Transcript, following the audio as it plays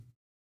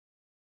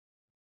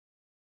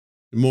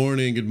Good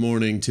morning. Good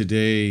morning.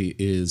 Today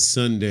is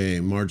Sunday,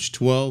 March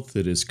 12th.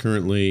 It is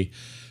currently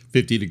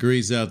 50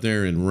 degrees out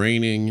there and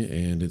raining,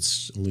 and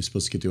it's only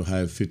supposed to get to a high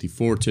of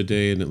 54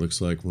 today, and it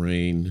looks like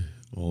rain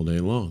all day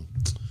long.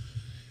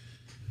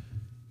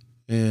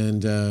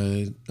 And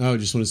I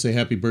just want to say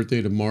happy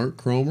birthday to Mark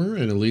Cromer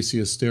and Alicia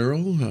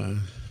Sterrell.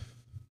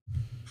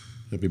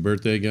 Happy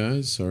birthday,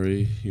 guys.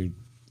 Sorry, your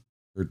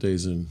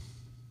birthday's an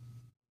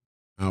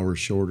hour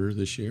shorter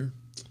this year.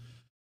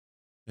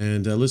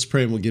 And let's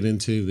pray and we'll get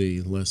into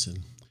the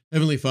lesson.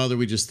 Heavenly Father,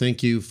 we just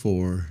thank you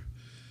for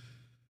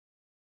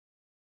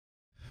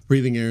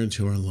breathing air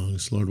into our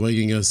lungs, Lord,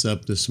 waking us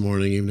up this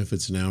morning, even if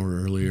it's an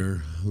hour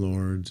earlier,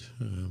 Lord.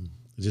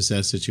 I just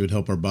ask that you would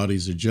help our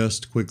bodies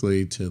adjust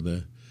quickly to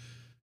the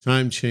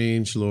time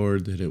change,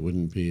 Lord, that it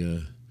wouldn't be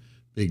a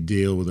big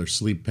deal with our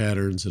sleep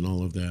patterns and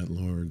all of that,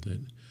 Lord,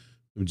 that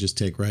we would just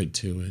take right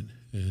to it.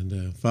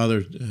 And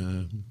Father,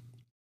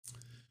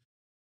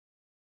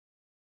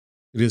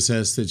 I just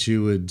ask that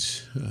you would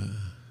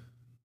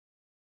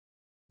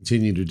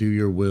continue to do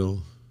your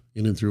will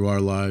in and through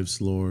our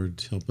lives,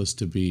 Lord. Help us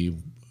to be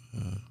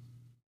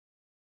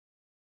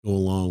go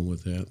along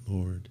with that,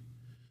 Lord,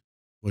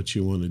 what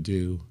you want to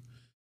do.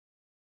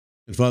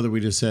 And Father, we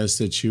just ask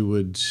that you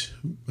would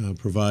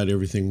provide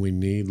everything we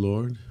need,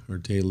 Lord, our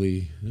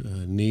daily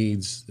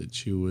needs,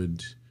 that you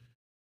would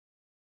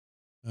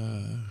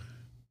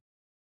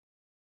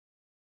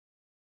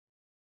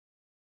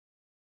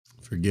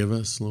forgive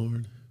us,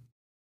 Lord.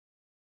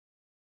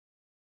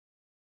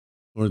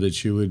 Or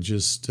that you would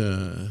just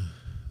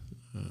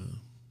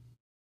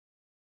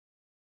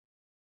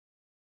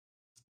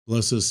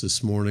bless us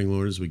this morning,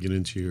 Lord, as we get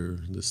into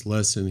this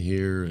lesson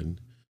here,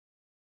 and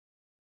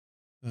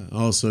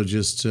also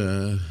just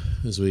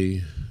as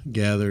we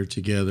gather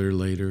together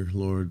later,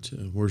 Lord,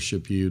 to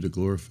worship you, to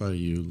glorify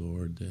you,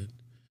 Lord, that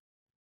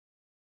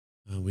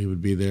we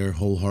would be there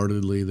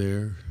wholeheartedly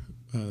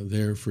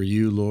there for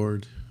you,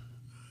 Lord,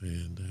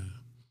 and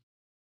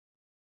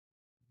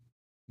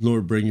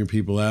Lord, bring your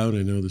people out.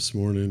 I know this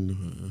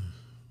morning,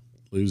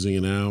 losing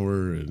an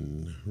hour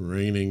and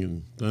raining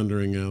and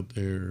thundering out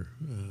there.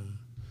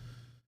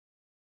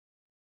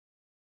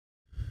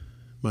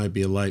 Might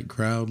be a light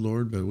crowd,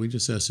 Lord, but we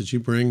just ask that you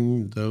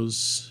bring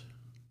those,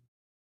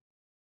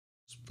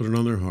 put it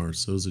on their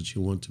hearts, those that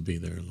you want to be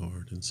there,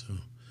 Lord. And so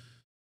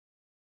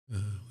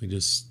we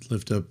just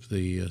lift up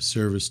the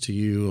service to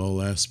you,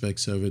 all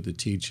aspects of it, the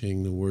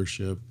teaching, the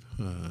worship,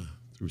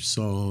 through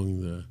song,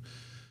 the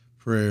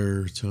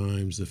prayer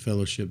times, the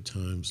fellowship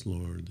times,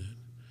 Lord, that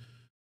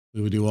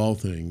we would do all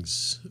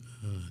things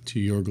to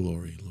your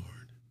glory,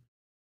 Lord.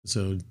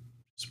 So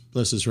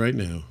bless us right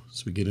now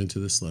as we get into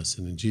this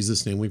lesson. In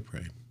Jesus' name we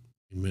pray.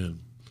 Amen.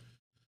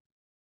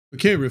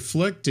 Okay,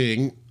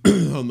 reflecting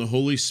on the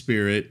Holy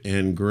Spirit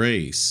and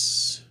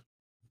grace.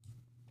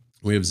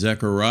 We have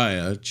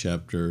Zechariah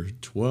chapter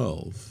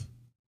 12,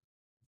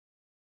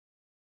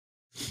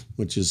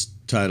 which is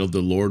titled, "The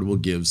Lord Will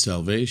Give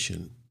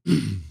Salvation."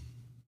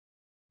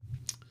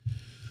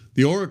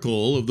 The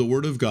oracle of the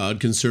word of God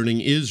concerning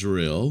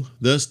Israel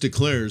thus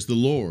declares the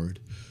Lord,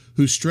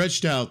 who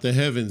stretched out the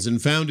heavens and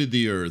founded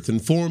the earth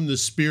and formed the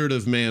spirit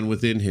of man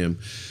within him.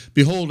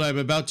 Behold, I am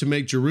about to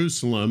make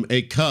Jerusalem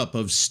a cup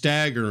of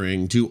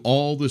staggering to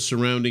all the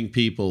surrounding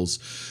peoples.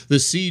 The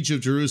siege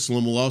of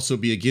Jerusalem will also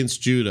be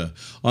against Judah.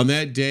 On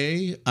that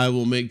day I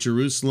will make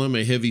Jerusalem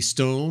a heavy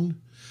stone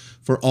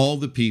for all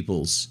the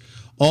peoples.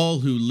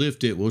 All who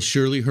lift it will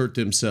surely hurt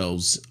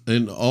themselves,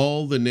 and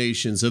all the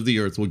nations of the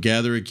earth will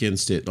gather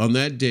against it. On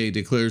that day,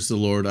 declares the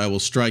Lord, I will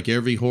strike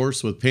every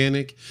horse with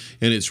panic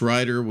and its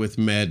rider with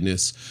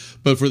madness.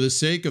 But for the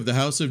sake of the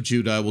house of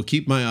Judah, I will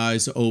keep my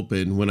eyes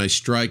open when I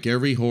strike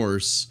every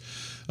horse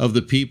of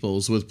the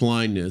peoples with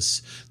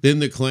blindness. Then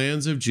the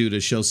clans of Judah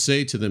shall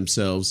say to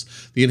themselves,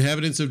 the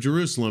inhabitants of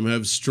Jerusalem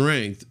have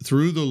strength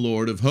through the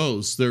Lord of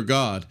hosts, their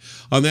God.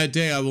 On that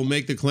day I will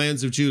make the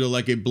clans of Judah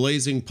like a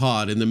blazing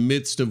pot in the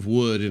midst of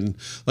wood, and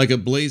like a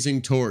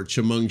blazing torch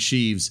among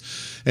sheaves,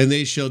 and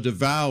they shall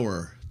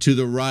devour to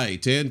the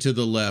right and to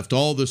the left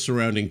all the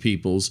surrounding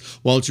peoples,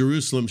 while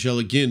Jerusalem shall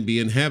again be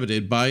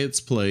inhabited by its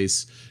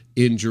place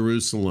in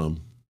Jerusalem.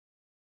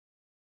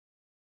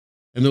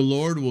 And the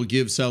Lord will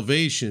give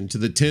salvation to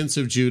the tents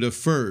of Judah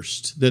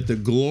first, that the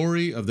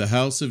glory of the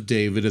house of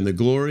David and the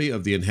glory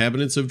of the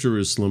inhabitants of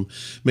Jerusalem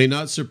may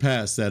not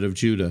surpass that of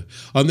Judah.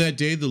 On that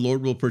day the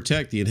Lord will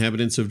protect the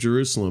inhabitants of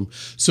Jerusalem,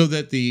 so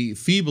that the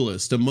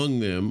feeblest among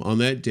them on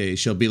that day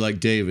shall be like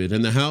David,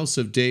 and the house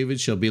of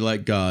David shall be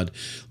like God,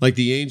 like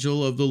the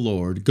angel of the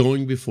Lord,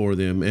 going before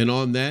them. And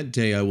on that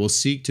day I will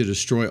seek to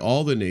destroy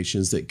all the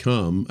nations that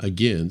come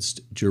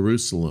against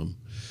Jerusalem.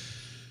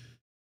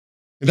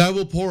 And I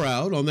will pour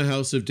out on the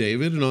house of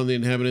David and on the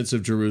inhabitants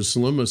of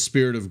Jerusalem a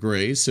spirit of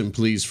grace and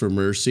pleas for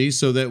mercy,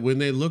 so that when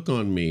they look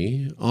on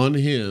me, on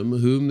him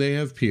whom they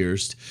have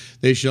pierced,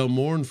 they shall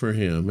mourn for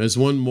him, as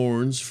one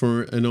mourns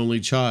for an only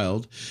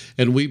child,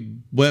 and we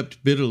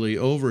wept bitterly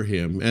over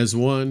him, as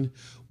one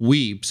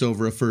weeps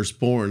over a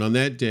firstborn. On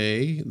that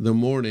day, the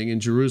mourning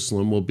in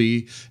Jerusalem will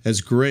be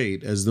as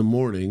great as the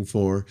mourning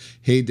for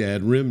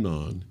Hadad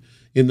Rimnon.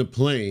 in the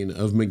plain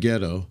of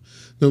Megiddo.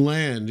 The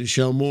land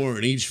shall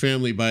mourn, each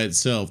family by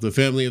itself, the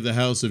family of the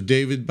house of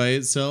David by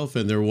itself,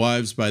 and their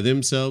wives by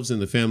themselves,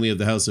 and the family of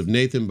the house of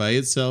Nathan by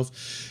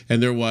itself,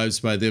 and their wives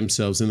by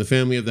themselves, and the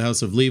family of the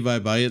house of Levi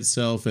by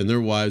itself, and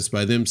their wives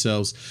by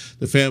themselves,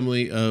 the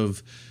family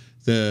of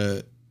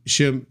the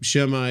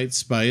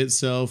Shemites by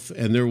itself,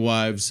 and their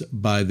wives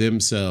by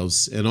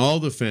themselves, and all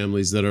the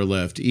families that are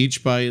left,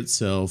 each by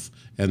itself,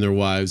 and their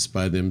wives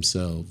by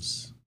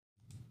themselves.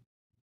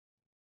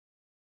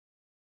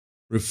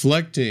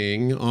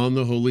 Reflecting on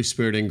the Holy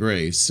Spirit and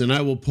grace. And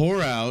I will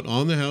pour out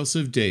on the house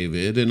of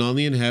David and on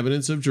the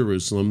inhabitants of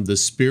Jerusalem the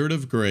spirit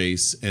of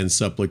grace and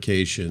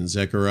supplication.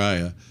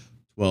 Zechariah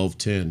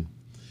 12:10.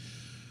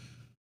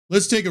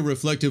 Let's take a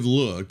reflective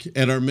look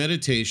at our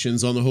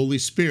meditations on the Holy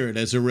Spirit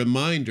as a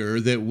reminder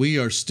that we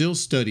are still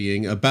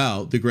studying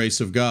about the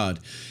grace of God.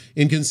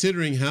 In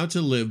considering how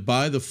to live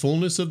by the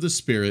fullness of the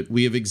Spirit,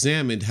 we have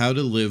examined how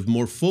to live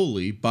more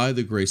fully by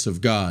the grace of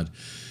God.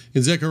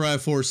 In Zechariah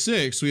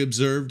 4:6, we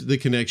observed the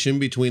connection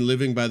between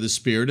living by the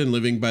Spirit and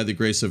living by the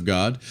grace of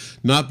God,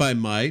 not by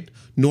might,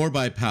 nor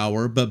by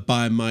power, but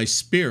by my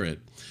Spirit.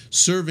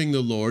 Serving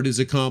the Lord is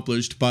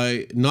accomplished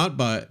by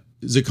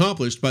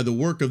the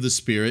work of the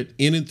Spirit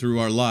in and through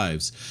our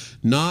lives,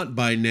 not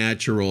by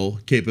natural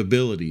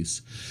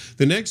capabilities.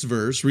 The next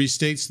verse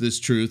restates this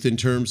truth in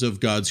terms of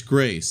God's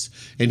grace,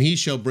 and he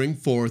shall bring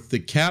forth the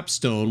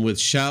capstone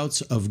with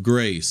shouts of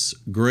grace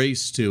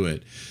to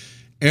it.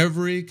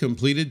 Every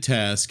completed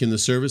task in the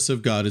service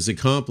of God is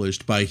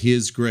accomplished by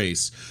his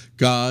grace,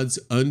 God's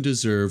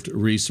undeserved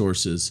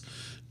resources,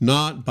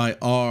 not by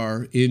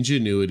our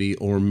ingenuity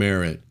or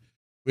merit.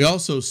 We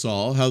also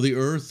saw how the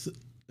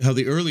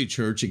early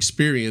church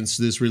experienced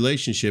this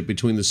relationship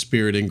between the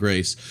Spirit and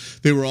grace.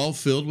 They were all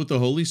filled with the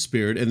Holy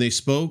Spirit, and they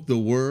spoke the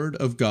word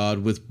of God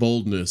with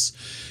boldness.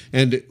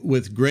 And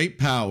with great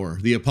power,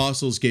 the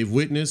apostles gave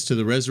witness to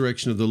the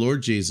resurrection of the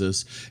Lord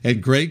Jesus,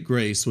 and great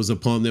grace was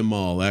upon them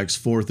all. Acts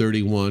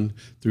 4:31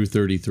 through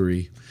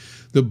 33.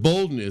 The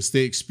boldness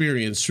they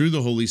experienced through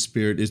the Holy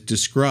Spirit is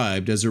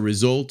described as a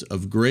result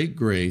of great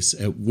grace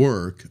at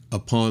work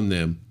upon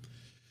them.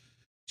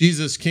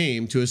 Jesus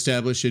came to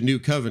establish a new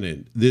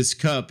covenant. This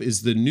cup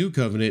is the new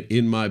covenant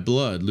in my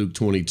blood, Luke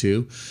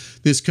 22.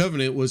 This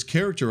covenant was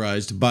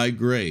characterized by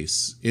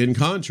grace, in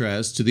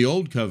contrast to the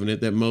old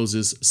covenant that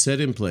Moses set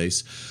in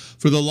place.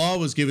 For the law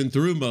was given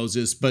through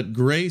Moses, but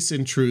grace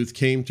and truth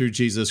came through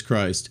Jesus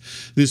Christ.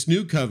 This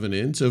new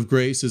covenant of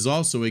grace is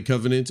also a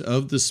covenant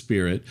of the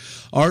Spirit.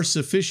 Our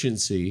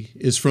sufficiency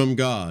is from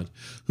God,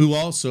 who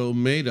also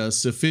made us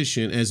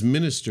sufficient as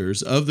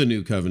ministers of the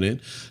new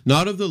covenant,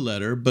 not of the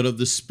letter, but of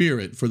the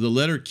Spirit. For the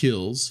letter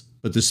kills,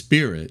 but the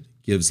Spirit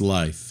gives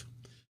life.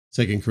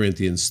 2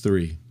 Corinthians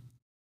 3.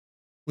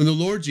 When the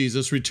Lord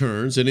Jesus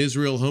returns and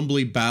Israel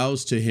humbly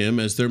bows to him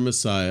as their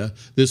Messiah,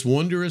 this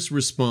wondrous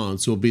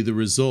response will be the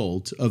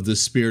result of the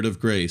Spirit of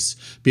grace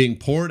being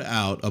poured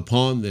out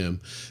upon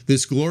them.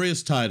 This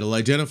glorious title,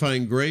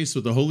 identifying grace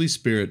with the Holy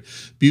Spirit,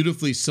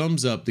 beautifully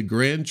sums up the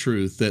grand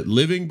truth that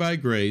living by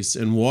grace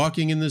and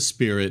walking in the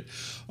Spirit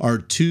are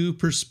two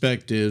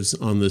perspectives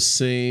on the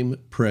same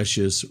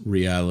precious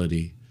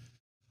reality.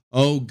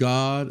 O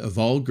God of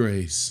all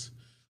grace,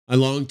 I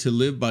long to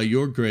live by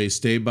your grace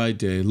day by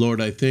day. Lord,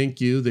 I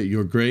thank you that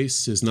your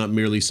grace is not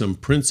merely some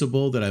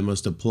principle that I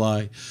must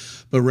apply,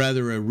 but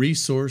rather a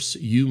resource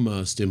you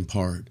must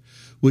impart.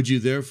 Would you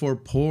therefore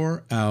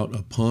pour out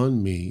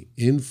upon me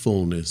in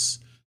fullness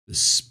the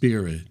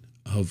Spirit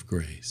of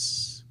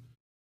grace?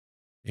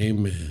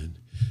 Amen.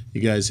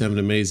 You guys have an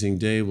amazing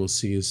day. We'll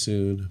see you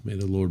soon. May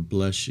the Lord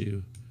bless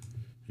you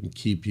and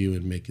keep you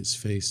and make his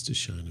face to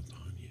shine upon you.